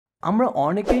আমরা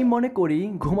অনেকেই মনে করি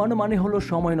ঘুমানো মানে হলো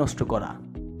সময় নষ্ট করা,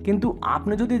 কিন্তু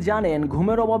আপনি যদি জানেন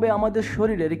ঘুমের অভাবে আমাদের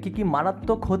শরীরের কি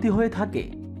মারাত্মক ক্ষতি হয়ে থাকে,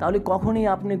 তাহলে কখনোই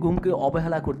আপনি ঘুমকে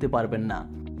অবহেলা করতে পারবেন না।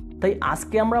 তাই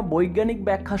আজকে আমরা বৈজ্ঞানিক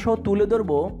ব্যাখ্যা সহ তুলে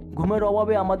ধরব ঘুমের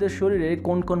অভাবে আমাদের শরীরে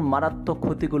কোন কোন মারাত্মক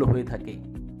ক্ষতিগুলো হয়ে থাকে।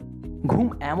 ঘুম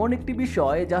এমন একটি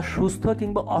বিষয় যা সুস্থ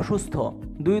কিংবা অসুস্থ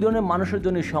দুই ধরনের মানুষের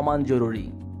জন্য সমান জরুরি।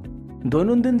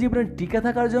 দৈনন্দিন জীবনে টিকে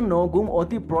থাকার জন্য ঘুম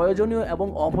অতি প্রয়োজনীয় এবং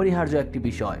অপরিহার্য একটি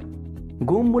বিষয়।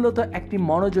 ঘুম মূলত একটি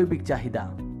মনোজৈবিক চাহিদা,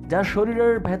 যা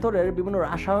শরীরের ভেতরের বিভিন্ন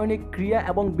রাসায়নিক ক্রিয়া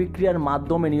এবং বিক্রিয়ার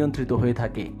মাধ্যমে নিয়ন্ত্রিত হয়ে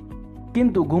থাকে।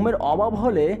 কিন্তু ঘুমের অভাব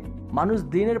হলে মানুষ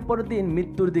দিনের পর দিন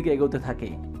মৃত্যুর দিকে এগোতে থাকে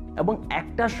এবং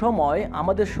একটা সময়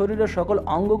আমাদের শরীরের সকল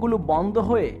অঙ্গগুলো বন্ধ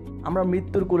হয়ে আমরা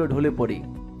মৃত্যুর কোলে ঢলে পড়ি।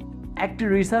 একটি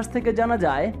রিসার্চ থেকে জানা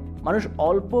যায় মানুষ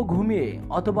অল্প ঘুমিয়ে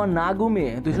অথবা না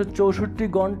ঘুমিয়ে 264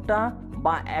 ঘন্টা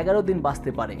বা 11 দিন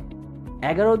বাঁচতে পারে।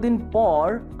 11 দিন পর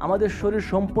আমাদের শরীর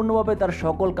সম্পূর্ণভাবে তার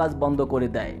সকল কাজ বন্ধ করে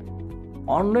দেয়।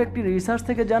 অন্য একটি রিসার্চ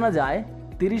থেকে জানা যায়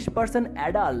 30%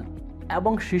 অ্যাডাল্ট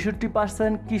এবং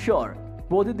 66% কিশোর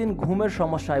প্রতিদিন ঘুমের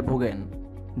সমস্যায় ভোগেন,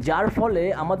 যার ফলে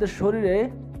আমাদের শরীরে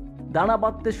দানা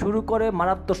বাঁধতে শুরু করে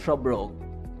মারাত্মক সব রোগ।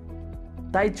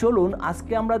 তাই চলুন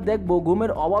আজকে আমরা দেখব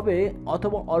ঘুমের অভাবে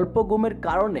অথবা অল্প ঘুমের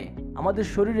কারণে আমাদের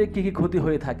শরীরে কি ক্ষতি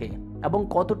হয়ে থাকে এবং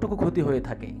কতটুকু ক্ষতি হয়ে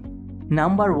থাকে।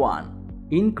 Number 1,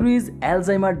 increase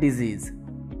Alzheimer disease.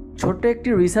 ছোট্ট একটি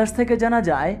রিসার্চ থেকে জানা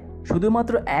যায়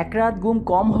শুধুমাত্র এক রাত ঘুম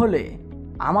কম হলে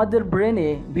আমাদের ব্রেনে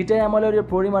বিটা অ্যামলয়েডের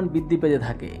পরিমাণ বৃদ্ধি পেতে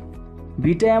থাকে।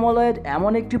 বিটা অ্যামলয়েড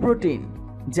এমন একটি প্রোটিন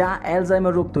যা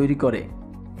অ্যালজাইমার রোগ তৈরি করে।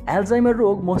 অ্যালজাইমার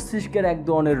রোগ মস্তিষ্কের এক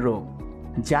ধরনের রোগ,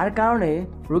 যার কারণে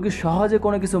রোগী সহজে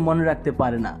কোনো কিছু মনে রাখতে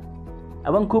পারে না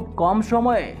এবং খুব কম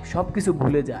সময়ে সব কিছু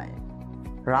ভুলে যায়।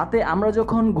 রাতে আমরা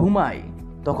যখন ঘুমাই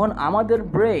তখন আমাদের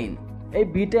ব্রেন এই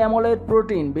বিটা অ্যামলয়েড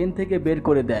প্রোটিন ব্রেন থেকে বের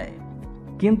করে দেয়,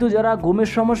 কিন্তু যারা ঘুমের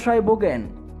সমস্যায় ভোগেন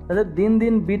তাদের দিন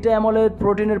দিন বিটা অ্যামলয়েড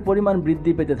প্রোটিনের পরিমাণ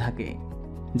বৃদ্ধি পেতে থাকে,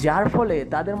 যার ফলে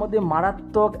তাদের মধ্যে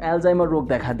মারাত্মক অ্যালজাইমার রোগ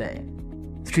দেখা দেয়।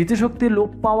 স্মৃতিশক্তি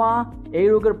লোপ পাওয়া এই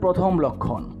রোগের প্রথম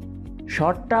লক্ষণ।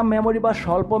 শর্ট টার্ম মেমোরি বা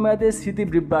স্বল্প মেয়াদে স্মৃতি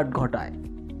বিভ্রাট ঘটায়।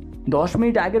 10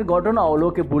 মিনিট আগের ঘটনাও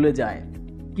লোকে ভুলে যায়,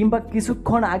 কিংবা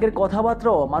কিছুক্ষণ আগের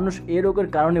কথাবার্তাও মানুষ এই রোগের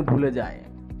কারণে ভুলে যায়।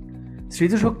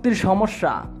 স্মৃতিশক্তির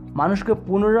সমস্যা মানুষকে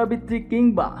পুনরাবৃত্তি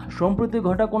কিংবা সম্প্রতি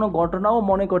ঘটা কোনো ঘটনাও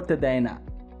মনে করতে দেয় না।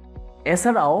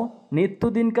 এছাড়াও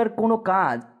নিত্যদিনকার কোনো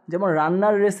কাজ যেমন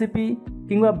রান্নার রেসিপি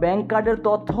কিংবা ব্যাংক কার্ডের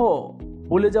তথ্য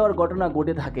ভুলে যাওয়ার ঘটনা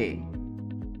ঘটে থাকে।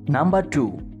 Number 2,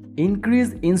 increase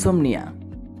insomnia.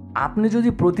 আপনি যদি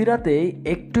প্রতি রাতে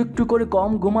একটু একটু করে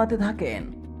কম ঘুমাতে থাকেন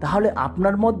তাহলে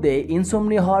আপনার মধ্যে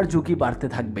ইনসোমনিয়া হওয়ার ঝুঁকি বাড়তে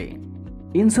থাকবে।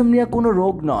 ইনসোমনিয়া কোনো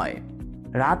রোগ নয়।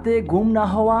 রাতে ঘুম না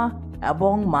হওয়া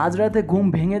এবং মাঝরাতে ঘুম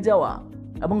ভেঙে যাওয়া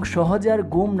এবং সহজে আর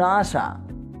ঘুম না আসা,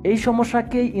 এই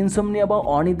সমস্যাকেই ইনসোমনিয়া বা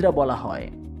অনিদ্রা বলা হয়।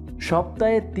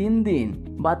 সপ্তাহে 3 দিন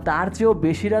বা তার চেয়েও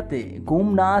বেশি রাতে ঘুম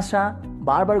না আসা,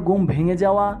 বারবার ঘুম ভেঙে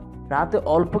যাওয়া, রাতে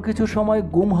অল্প কিছু সময়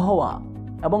ঘুম হওয়া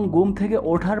এবং ঘুম থেকে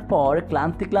ওঠার পর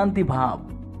ক্লান্তি ক্লান্তি ভাব,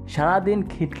 সারাদিন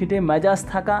খিটখিটে মেজাজ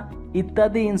থাকা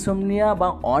ইত্যাদি ইনসোমনিয়া বা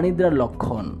অনিদ্রার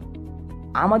লক্ষণ।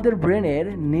 আমাদের ব্রেনের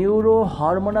নিউরো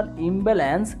হরমোনাল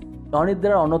ইমব্যালেন্স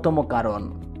অনিদ্রার অন্যতম কারণ।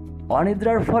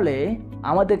 অনিদ্রার ফলে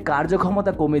আমাদের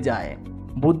কার্যক্ষমতা কমে যায়,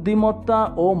 বুদ্ধিমত্তা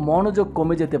ও মনোযোগ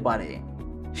কমে যেতে পারে,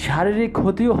 শারীরিক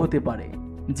ক্ষতিও হতে পারে,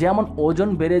 যেমন ওজন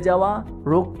বেড়ে যাওয়া,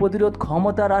 রোগ প্রতিরোধ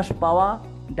ক্ষমতা হ্রাস পাওয়া,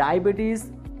 ডায়াবেটিস,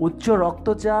 উচ্চ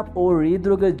রক্তচাপ ও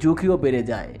হৃদরোগের ঝুঁকিও বেড়ে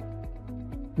যায়।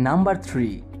 Number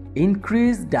 3,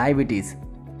 increase diabetes.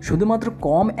 শুধুমাত্র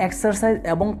কম এক্সারসাইজ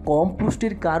এবং কম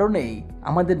পুষ্টির কারণেই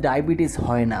আমাদের ডায়াবেটিস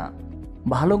হয় না,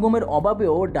 ভালো ঘুমের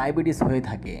অভাবেও ডায়াবেটিস হয়ে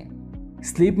থাকে।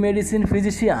 Slip medicine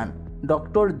physician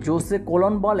doctor Jose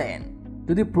colon বলেন,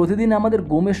 যদি প্রতিদিন আমাদের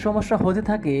ঘুমের সমস্যা হতে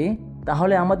থাকে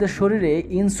তাহলে আমাদের শরীরে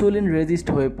ইনসুলিন রেজিস্ট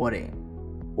হয়ে পড়ে।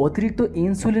 অতিরিক্ত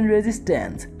ইনসুলিন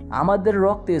রেজিস্ট্যান্স আমাদের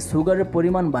রক্তে সুগারের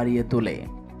পরিমাণ বাড়িয়ে তোলে,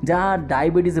 যা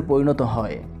ডায়াবেটিসে পরিণত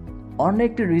হয়। অন্য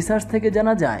একটি রিসার্চ থেকে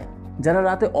জানা যায় যারা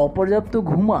রাতে অপর্যাপ্ত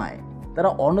ঘুমায় তারা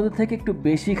অন্যদের থেকে একটু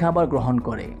বেশি খাবার গ্রহণ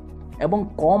করে এবং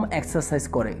কম এক্সারসাইজ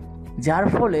করে, যার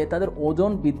ফলে তাদের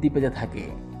ওজন বৃদ্ধি পেতে থাকে।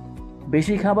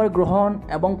 বেশি খাবার গ্রহণ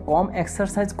এবং কম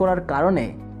এক্সারসাইজ করার কারণে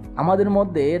আমাদের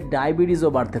মধ্যে ডায়াবেটিসও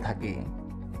বাড়তে থাকে।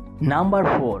 Number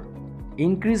 4,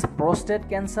 increase prostate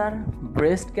cancer,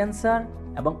 breast cancer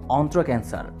এবং অন্ত্র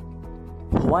ক্যান্সার।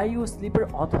 হোয়াই ইউ স্লিপের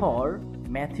অথর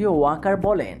ম্যাথিউ ওয়াকার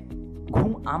বলেন,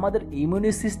 ঘুম আমাদের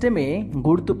ইমিউনি সিস্টেমে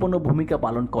গুরুত্বপূর্ণ ভূমিকা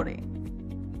পালন করে।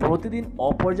 প্রতিদিন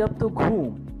অপর্যাপ্ত ঘুম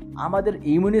আমাদের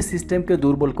ইমিউনি সিস্টেমকে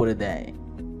দুর্বল করে দেয়।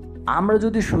 আমরা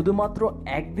যদি শুধুমাত্র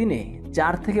একদিনে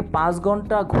 4 থেকে 5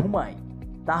 ঘন্টা ঘুমাই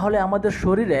তাহলে আমাদের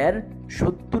শরীরের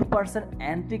 70%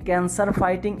 অ্যান্টি ক্যান্সার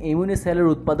ফাইটিং ইমিউনি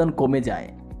সেলের উৎপাদন কমে যায়,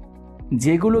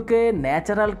 যেগুলোকে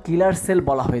ন্যাচারাল কিলার সেল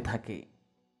বলা হয়ে থাকে,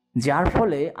 যার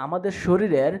ফলে আমাদের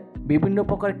শরীরের বিভিন্ন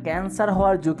প্রকার ক্যান্সার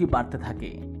হওয়ার ঝুঁকি বাড়তে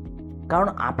থাকে। কারণ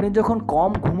আপনি যখন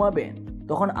কম ঘুমাবেন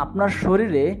তখন আপনার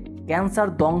শরীরে ক্যান্সার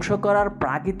ধ্বংস করার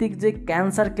প্রাকৃতিক যে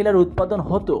ক্যান্সার কিলার উৎপাদন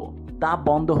হতো তা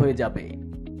বন্ধ হয়ে যাবে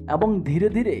এবং ধীরে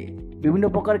ধীরে বিভিন্ন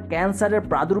প্রকার ক্যান্সারের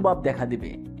প্রাদুর্ভাব দেখা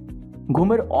দিবে।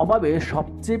 ঘুমের অভাবে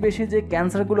সবচেয়ে বেশি যে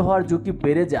ক্যান্সারগুলো হওয়ার ঝুঁকি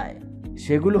বেড়ে যায়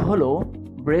সেগুলো হলো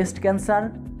ব্রেস্ট ক্যান্সার,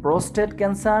 প্রোস্টেট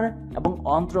ক্যান্সার এবং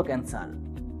অন্ত্র cancer.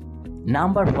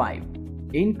 Number 5,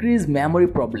 increase memory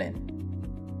problem.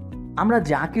 আমরা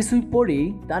যা কিছুই পড়ি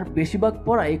তার বেশিরভাগ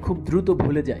পড়াই খুব দ্রুত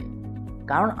ভুলে যাই,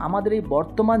 কারণ আমাদের এই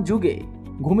বর্তমান যুগে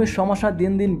ঘুমের সমস্যা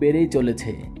দিন দিন বেড়েই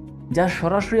চলেছে, যা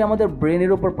সরাসরি আমাদের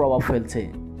ব্রেনের উপর প্রভাব ফেলছে।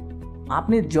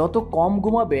 আপনি যত কম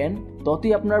ঘুমাবেন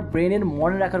ততই আপনার ব্রেনের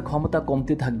মনে রাখার ক্ষমতা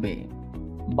কমতে থাকবে।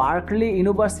 বার্কলি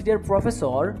ইউনিভার্সিটির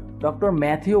প্রফেসর ডক্টর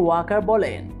ম্যাথিউ ওয়াকার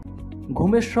বলেন,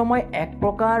 ঘুমের সময় এক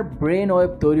প্রকার ব্রেন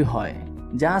ওয়েভ তৈরি হয়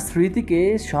যা স্মৃতিকে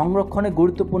সংরক্ষণে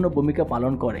গুরুত্বপূর্ণ ভূমিকা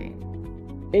পালন করে।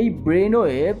 এই ব্রেন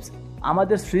ওয়েভস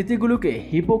আমাদের স্মৃতিগুলোকে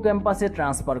হিপোক্যাম্পাসে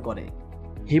ট্রান্সফার করে।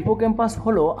 হিপোক্যাম্পাস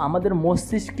হলো আমাদের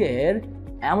মস্তিষ্কের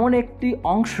এমন একটি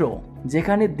অংশ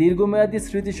যেখানে দীর্ঘমেয়াদী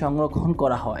স্মৃতি সংরক্ষণ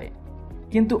করা হয়,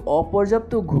 কিন্তু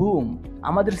অপর্যাপ্ত ঘুম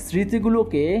আমাদের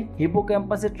স্মৃতিগুলোকে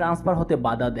হিপোক্যাম্পাসে ট্রান্সফার হতে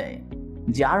বাধা দেয়,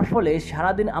 যার ফলে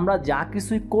সারাদিন আমরা যা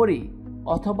কিছুই করি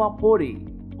অথবা পড়ি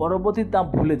পরবর্তীতে তা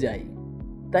ভুলে যাই।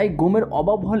 তাই ঘুমের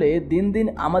অভাব হলে দিন দিন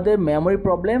আমাদের মেমোরি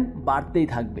প্রবলেম বাড়তেই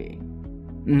থাকবে।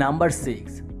 Number 6,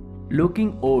 looking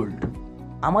old.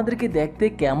 আমাদেরকে দেখতে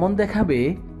কেমন দেখাবে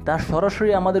তার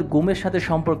সরাসরি আমাদের ঘুমের সাথে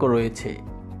সম্পর্ক রয়েছে।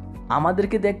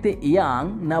 আমাদেরকে দেখতে ইয়াং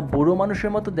না বুড়ো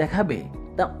মানুষের মতো দেখাবে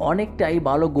তা অনেকটাই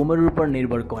ভালো ঘুমের উপর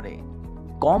নির্ভর করে।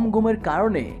 কম ঘুমের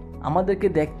কারণে আমাদেরকে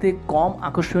দেখতে কম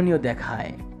আকর্ষণীয়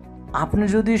দেখায়। আপনি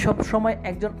যদি সবসময়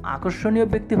একজন আকর্ষণীয়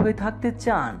ব্যক্তি হয়ে থাকতে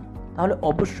চান তাহলে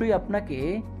অবশ্যই আপনাকে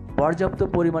পর্যাপ্ত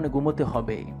পরিমাণে ঘুমোতে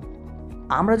হবে।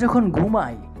 আমরা যখন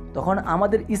ঘুমাই তখন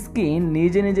আমাদের স্কিন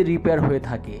নিজে নিজে রিপেয়ার হয়ে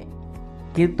থাকে,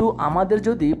 কিন্তু আমাদের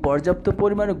যদি পর্যাপ্ত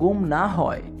পরিমাণে ঘুম না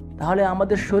হয় তাহলে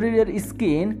আমাদের শরীরের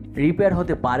স্কিন রিপেয়ার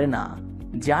হতে পারে না,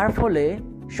 যার ফলে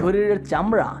শরীরের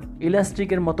চামড়া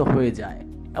ইলাস্টিকের মতো হয়ে যায়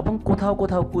এবং কোথাও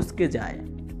কোথাও কুঁচকে যায়।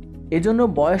 এজন্য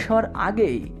বয়স হওয়ার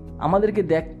আগেই আমাদেরকে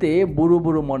দেখতে বুড়ো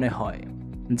বুড়ো মনে হয়,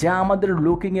 যা আমাদের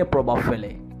লুকিংয়ে প্রভাব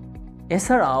ফেলে।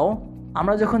 এছাড়াও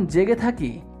আমরা যখন জেগে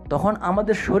থাকি তখন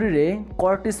আমাদের শরীরে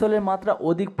কর্টিসলের মাত্রা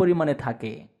অধিক পরিমাণে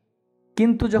থাকে,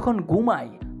 কিন্তু যখন ঘুমাই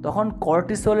তখন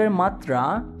কর্টিসলের মাত্রা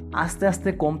আস্তে আস্তে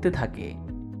কমতে থাকে।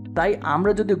 তাই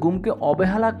আমরা যদি ঘুমকে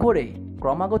অবহেলা করে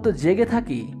ক্রমাগত জেগে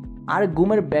থাকি আর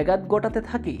ঘুমের ব্যাঘাত ঘটাতে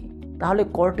থাকি তাহলে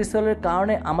কর্টিসলের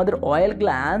কারণে আমাদের অয়েল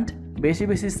গ্ল্যান্ড বেশি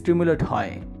বেশি স্টিমুলেট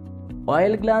হয়।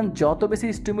 অয়েল গ্ল্যান্ড যত বেশি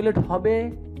স্টিমুলেট হবে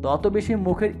তত বেশি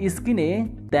মুখের স্কিনে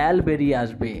তেল বেরিয়ে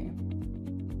আসবে।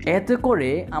 এতে করে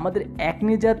আমাদের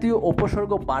একনি জাতীয়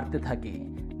উপসর্গ বাড়তে থাকে,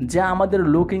 যা আমাদের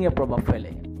লুকিংয়ে প্রভাব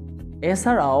ফেলে।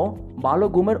 এছাড়াও ভালো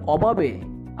ঘুমের অভাবে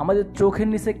আমাদের চোখের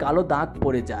নিচে কালো দাগ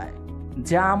পড়ে যায়,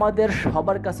 যা আমাদের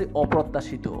সবার কাছে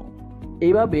অপ্রত্যাশিত।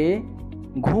 এইভাবে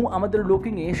ঘুম আমাদের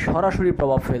লুকিংয়ে সরাসরি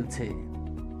প্রভাব ফেলছে।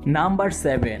 Number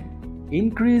 7,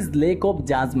 increase lake of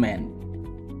judgement.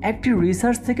 একটি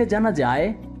রিসার্চ থেকে জানা যায়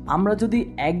আমরা যদি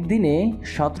একদিনে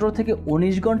 17 থেকে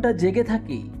 19 ঘন্টা জেগে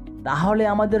থাকি তাহলে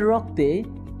আমাদের রক্তে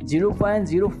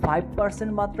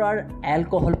 0.05% মাত্রার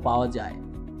অ্যালকোহল পাওয়া যায়,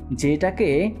 যেটাকে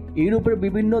ইউরোপের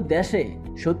বিভিন্ন দেশে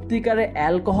সত্যিকারে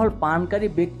অ্যালকোহল পানকারী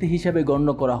ব্যক্তি হিসেবে গণ্য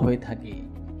করা হয়ে থাকে।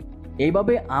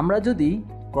 এইভাবে আমরা যদি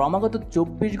ক্রমাগত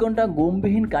 24 ঘন্টা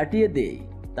ঘুমবিহীন কাটিয়ে দেই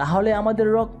তাহলে আমাদের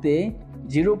রক্তে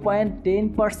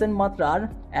 0.10% মাত্রার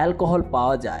অ্যালকোহল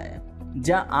পাওয়া যায়,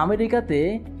 যা আমেরিকাতে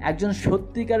একজন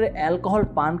সত্যিকারের অ্যালকোহল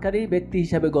পানকারী ব্যক্তি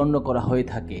হিসেবে গণ্য করা হয়ে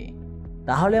থাকে।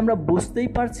 তাহলে আমরা বুঝতেই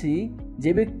পারছি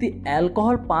যে ব্যক্তি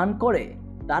অ্যালকোহল পান করে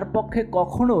তার পক্ষে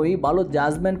কখনোই ভালো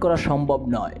জাজমেন্ট করা সম্ভব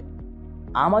নয়।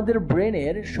 আমাদের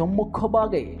ব্রেনের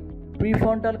সম্মুখভাগে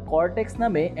প্রিফ্রন্টাল কর্টেক্স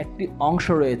নামে একটি অংশ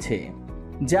রয়েছে,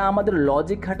 যা আমাদের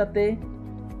লজিক খাটাতে,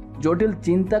 জটিল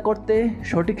চিন্তা করতে,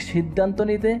 সঠিক সিদ্ধান্ত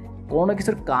নিতে, কোনো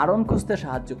কিছুর কারণ খুঁজতে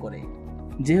সাহায্য করে।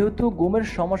 যেহেতু ঘুমের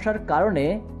সমস্যার কারণে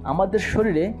আমাদের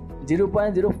শরীরে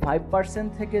 0.05%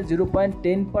 থেকে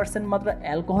 0.10% মাত্রা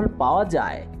অ্যালকোহল পাওয়া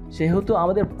যায়, সেহেতু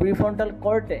আমাদের প্রিফ্রন্টাল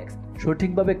কর্টেক্স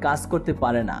সঠিকভাবে কাজ করতে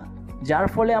পারে না, যার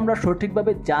ফলে আমরা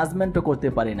সঠিকভাবে জাজমেন্টও করতে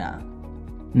পারি না।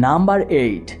 Number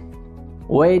 8,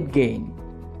 weight gain.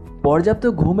 পর্যাপ্ত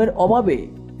ঘুমের অভাবে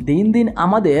দিন দিন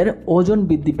আমাদের ওজন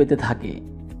বৃদ্ধি পেতে থাকে।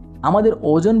 আমাদের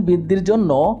ওজন বৃদ্ধির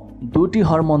জন্য দুটি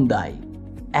হরমোন দায়ী,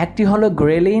 একটি হলো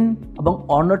গ্রেলিন এবং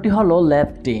অন্যটি হলো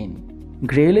লেপটিন।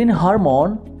 গ্রেলিন হরমোন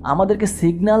আমাদেরকে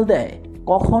সিগন্যাল দেয়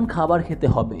কখন খাবার খেতে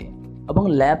হবে, এবং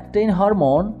ল্যাপটেইন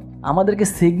হরমোন আমাদেরকে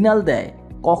সিগন্যাল দেয়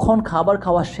কখন খাবার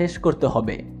খাওয়া শেষ করতে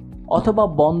হবে অথবা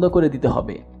বন্ধ করে দিতে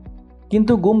হবে।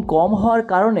 কিন্তু ঘুম কম হওয়ার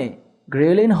কারণে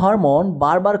গ্রেলিন হরমোন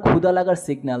বারবার ক্ষুধা লাগার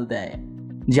সিগন্যাল দেয়,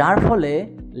 যার ফলে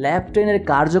ল্যাপটেইনের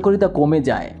কার্যকারিতা কমে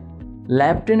যায়।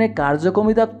 ল্যাপটেইনের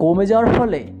কার্যকারিতা কমে যাওয়ার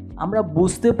ফলে আমরা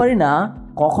বুঝতে পারি না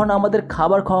কখন আমাদের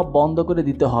খাবার খাওয়া বন্ধ করে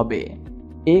দিতে হবে।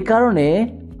 এই কারণে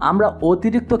আমরা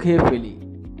অতিরিক্ত খেয়ে ফেলি।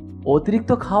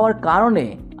 অতিরিক্ত খাওয়ার কারণে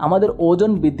আমাদের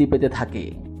ওজন বৃদ্ধি পেতে থাকে।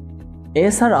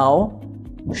 এছাড়াও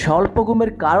স্বল্প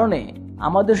ঘুমের কারণে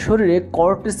আমাদের শরীরে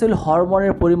কর্টিসল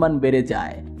হরমোনের পরিমাণ বেড়ে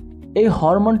যায়। এই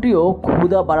হরমোনটিও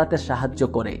ক্ষুধা বাড়াতে সাহায্য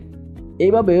করে।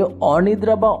 এইভাবে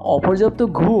অনিদ্রা বা অপর্যাপ্ত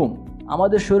ঘুম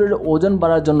আমাদের শরীরে ওজন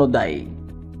বাড়ার জন্য দায়ী।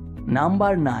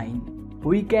 Number 9,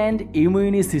 weekend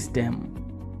ইমিউনি system.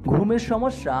 ঘুমের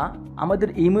সমস্যা আমাদের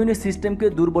ইমিউনি সিস্টেমকে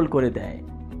দুর্বল করে দেয়।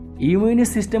 ইমিউনি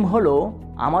সিস্টেম হলো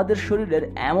আমাদের শরীরের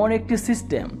এমন একটি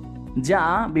সিস্টেম যা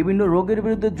বিভিন্ন রোগের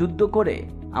বিরুদ্ধে যুদ্ধ করে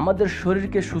আমাদের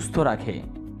শরীরকে সুস্থ রাখে।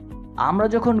 আমরা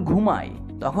যখন ঘুমাই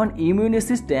তখন ইমিউনি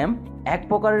সিস্টেম এক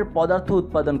প্রকারের পদার্থ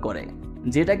উৎপাদন করে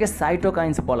যেটাকে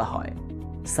সাইটোকাইন্স বলা হয়।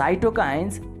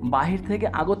 সাইটোকাইন্স বাহির থেকে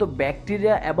আগত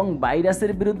ব্যাকটেরিয়া এবং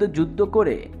ভাইরাসের বিরুদ্ধে যুদ্ধ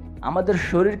করে আমাদের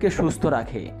শরীরকে সুস্থ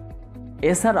রাখে।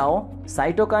 এছাড়াও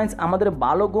সাইটোকাইন্স আমাদের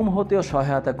ভালো ঘুম হতেও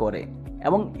সহায়তা করে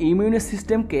এবং ইমিউনি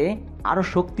সিস্টেমকে আরও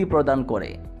শক্তি প্রদান করে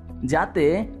যাতে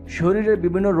শরীরের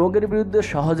বিভিন্ন রোগের বিরুদ্ধে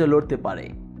সহজে লড়তে পারে।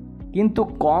 কিন্তু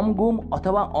কম ঘুম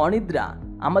অথবা অনিদ্রা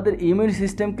আমাদের ইমিউনি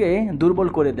সিস্টেমকে দুর্বল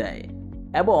করে দেয়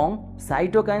এবং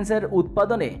সাইটোকাইন্সের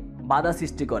উৎপাদনে বাধা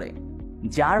সৃষ্টি করে,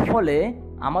 যার ফলে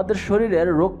আমাদের শরীরের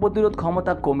রোগ প্রতিরোধ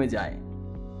ক্ষমতা কমে যায়।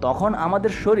 তখন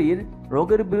আমাদের শরীর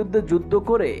রোগের বিরুদ্ধে যুদ্ধ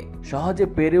করে সহজে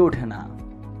পেরে ওঠে না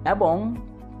এবং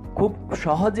খুব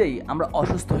সহজেই আমরা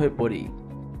অসুস্থ হয়ে পড়ি।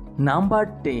 Number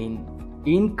 10,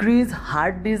 increase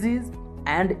heart disease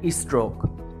and stroke.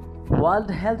 World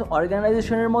health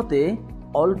অর্গানাইজেশনের মতে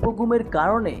অল্প ঘুমের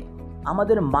কারণে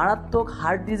আমাদের মারাত্মক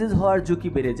হার্ট ডিজিজ হওয়ার ঝুঁকি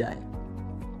বেড়ে যায়।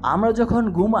 আমরা যখন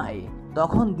ঘুমাই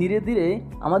তখন ধীরে ধীরে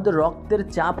আমাদের রক্তের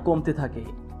চাপ কমতে থাকে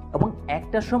এবং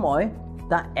একটা সময়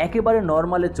তা একেবারে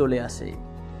নর্মালে চলে আসে।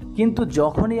 কিন্তু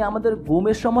যখনই আমাদের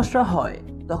ঘুমের সমস্যা হয়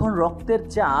তখন রক্তের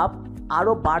চাপ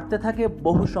আরও বাড়তে থাকে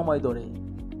বহু সময় ধরে।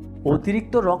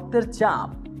 অতিরিক্ত রক্তের চাপ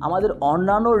আমাদের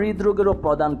অন্যান্য হৃদরোগেরও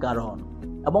প্রধান কারণ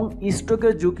এবং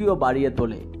স্ট্রোকের ঝুঁকিও বাড়িয়ে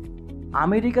তোলে।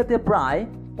 আমেরিকাতে প্রায়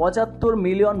 75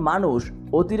 মিলিয়ন মানুষ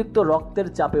অতিরিক্ত রক্তের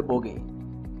চাপে ভোগে।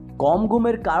 কম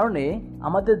ঘুমের কারণে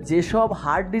আমাদের যেসব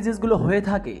হার্ট ডিজিজগুলো হয়ে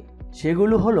থাকে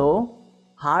সেগুলো হলো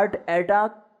heart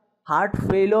attack, heart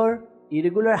failure,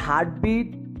 irregular heartbeat,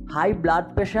 high blood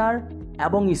pressure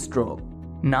এবং স্ট্রোক।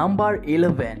 Number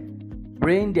 11,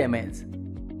 brain damage.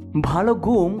 ভালো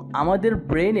ঘুম আমাদের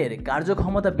ব্রেনের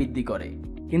কার্যক্ষমতা বৃদ্ধি করে,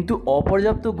 কিন্তু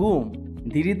অপর্যাপ্ত ঘুম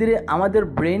ধীরে ধীরে আমাদের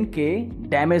ব্রেনকে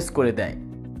ড্যামেজ করে দেয়।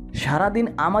 সারাদিন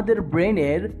আমাদের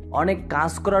ব্রেনের অনেক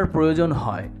কাজ করার প্রয়োজন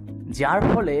হয়, যার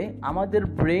ফলে আমাদের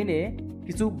ব্রেনে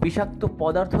কিছু বিষাক্ত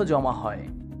পদার্থ জমা হয়।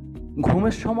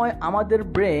 ঘুমের সময় আমাদের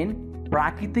ব্রেন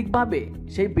প্রাকৃতিকভাবে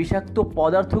সেই বিষাক্ত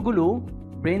পদার্থগুলো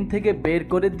ব্রেন থেকে বের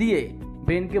করে দিয়ে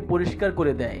ব্রেনকে পরিষ্কার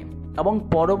করে দেয় এবং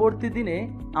পরবর্তী দিনে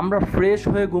আমরা ফ্রেশ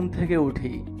হয়ে ঘুম থেকে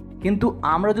উঠি। কিন্তু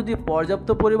আমরা যদি পর্যাপ্ত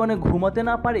পরিমাণে ঘুমাতে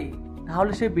না পারি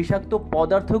তাহলে সেই বিষাক্ত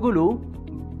পদার্থগুলো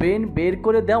ব্রেন বের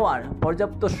করে দেওয়ার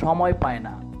পর্যাপ্ত সময় পায়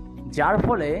না, যার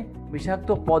ফলে বিষাক্ত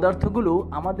পদার্থগুলো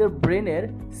আমাদের ব্রেনের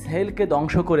সেলকে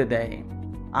ধ্বংস করে দেয়।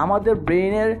 আমাদের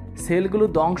ব্রেনের সেলগুলো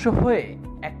ধ্বংস হয়ে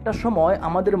একটা সময়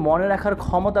আমাদের মনে রাখার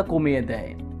ক্ষমতা কমিয়ে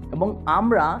দেয় এবং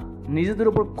আমরা নিজেদের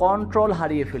উপর কন্ট্রোল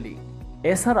হারিয়ে ফেলি।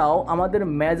 এছাড়াও আমাদের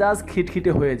মেজাজ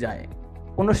খিটখিটে হয়ে যায়।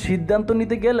 কোনো সিদ্ধান্ত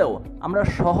নিতে গেলেও আমরা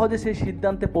সহজে সেই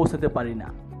সিদ্ধান্তে পৌঁছাতে পারি না।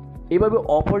 এভাবে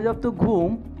অপর্যাপ্ত ঘুম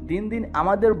দিন দিন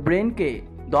আমাদের ব্রেনকে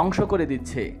ধ্বংস করে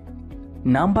দিচ্ছে।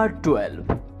 Number 12,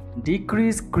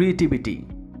 decrease creativity.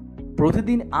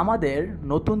 প্রতিদিন আমাদের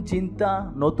নতুন চিন্তা,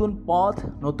 নতুন পথ,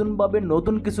 নতুনভাবে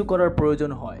নতুন কিছু করার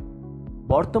প্রয়োজন হয়।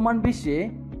 বর্তমান বিশ্বে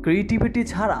ক্রিয়েটিভিটি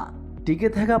ছাড়া টিকে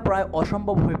থাকা প্রায়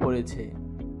অসম্ভব হয়ে পড়েছে।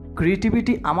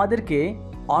 ক্রিয়েটিভিটি আমাদেরকে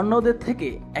অন্যদের থেকে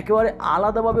একেবারে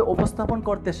আলাদাভাবে উপস্থাপন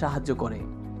করতে সাহায্য করে,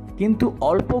 কিন্তু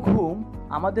অল্প ঘুম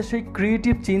আমাদের সেই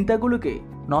ক্রিয়েটিভ চিন্তাগুলোকে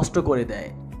নষ্ট করে দেয়।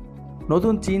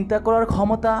 নতুন চিন্তা করার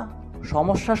ক্ষমতা,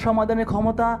 সমস্যা সমাধানের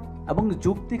ক্ষমতা এবং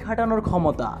যুক্তি খাটানোর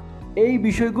ক্ষমতা, এই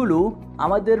বিষয়গুলো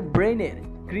আমাদের ব্রেনের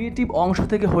ক্রিয়েটিভ অংশ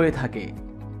থেকে হয়ে থাকে।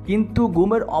 কিন্তু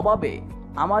ঘুমের অভাবে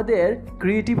আমাদের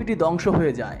ক্রিয়েটিভিটি ধ্বংস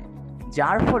হয়ে যায়,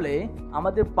 যার ফলে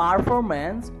আমাদের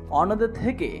পারফরম্যান্স অন্যদের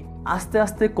থেকে আস্তে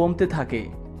আস্তে কমতে থাকে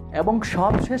এবং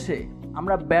সবশেষে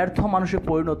আমরা ব্যর্থ মানুষে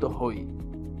পরিণত হই।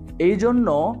 এই জন্য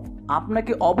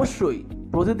আপনাকে অবশ্যই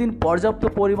প্রতিদিন পর্যাপ্ত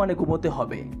পরিমাণে ঘুমোতে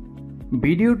হবে।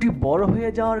 ভিডিওটি বড়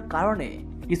হয়ে যাওয়ার কারণে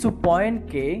কিছু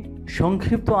পয়েন্টকে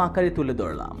সংক্ষিপ্ত আকারে তুলে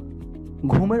ধরলাম।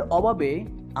 ঘুমের অভাবে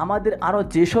আমাদের আরও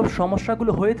যেসব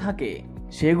সমস্যাগুলো হয়ে থাকে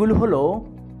সেগুলো হলো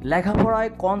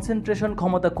লেখাপড়ায় কনসেন্ট্রেশন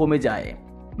ক্ষমতা কমে যায়,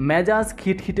 মেজাজ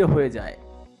খিটখিটে হয়ে যায়,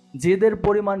 জেদের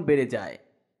পরিমাণ বেড়ে যায়,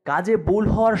 কাজে ভুল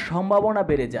হওয়ার সম্ভাবনা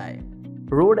বেড়ে যায়,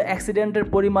 রোড অ্যাক্সিডেন্টের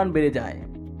পরিমাণ বেড়ে যায়,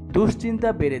 দুশ্চিন্তা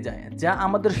বেড়ে যায় যা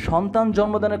আমাদের সন্তান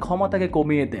জন্মদানের ক্ষমতাকে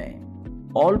কমিয়ে দেয়।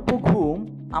 অল্প ঘুম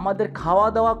আমাদের খাওয়া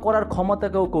দাওয়া করার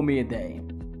ক্ষমতাকেও কমিয়ে দেয়।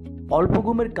 অল্প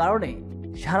ঘুমের কারণে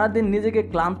সারাদিন নিজেকে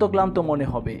ক্লান্ত ক্লান্ত মনে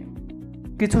হবে,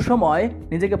 কিছু সময়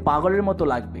নিজেকে পাগলের মতো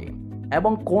লাগবে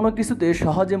এবং কোনো কিছুতে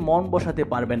সহজে মন বসাতে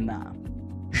পারবেন না।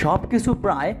 সব কিছু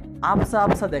প্রায় আবসা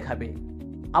আবসা দেখাবে,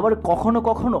 আবার কখনো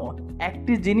কখনো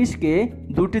একটি জিনিসকে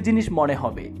দুটি জিনিস মনে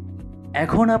হবে।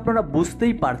 এখন আপনারা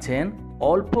বুঝতেই পারছেন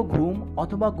অল্প ঘুম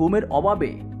অথবা ঘুমের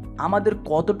অভাবে আমাদের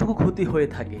কতটুকু ক্ষতি হয়ে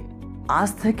থাকে। আজ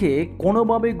থেকে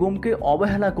কোনোভাবে ঘুমকে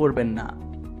অবহেলা করবেন না,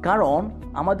 কারণ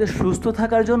আমাদের সুস্থ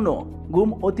থাকার জন্য ঘুম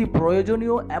অতি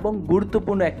প্রয়োজনীয় এবং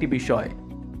গুরুত্বপূর্ণ একটি বিষয়।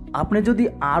 আপনি যদি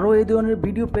আরও এই ধরনের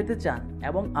ভিডিও পেতে চান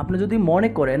এবং আপনি যদি মনে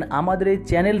করেন আমাদের এই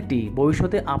চ্যানেলটি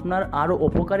ভবিষ্যতে আপনার আরও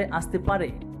উপকারে আসতে পারে,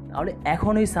 তাহলে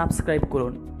এখনই সাবস্ক্রাইব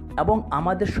করুন এবং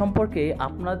আমাদের সম্পর্কে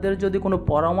আপনাদের যদি কোনো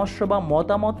পরামর্শ বা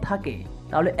মতামত থাকে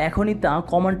তাহলে এখনই তা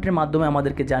কমেন্টের মাধ্যমে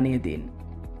আমাদেরকে জানিয়ে দিন।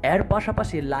 এর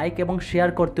পাশাপাশি লাইক এবং শেয়ার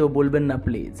করতেও বলবেন না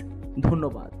প্লিজ।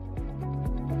 ধন্যবাদ।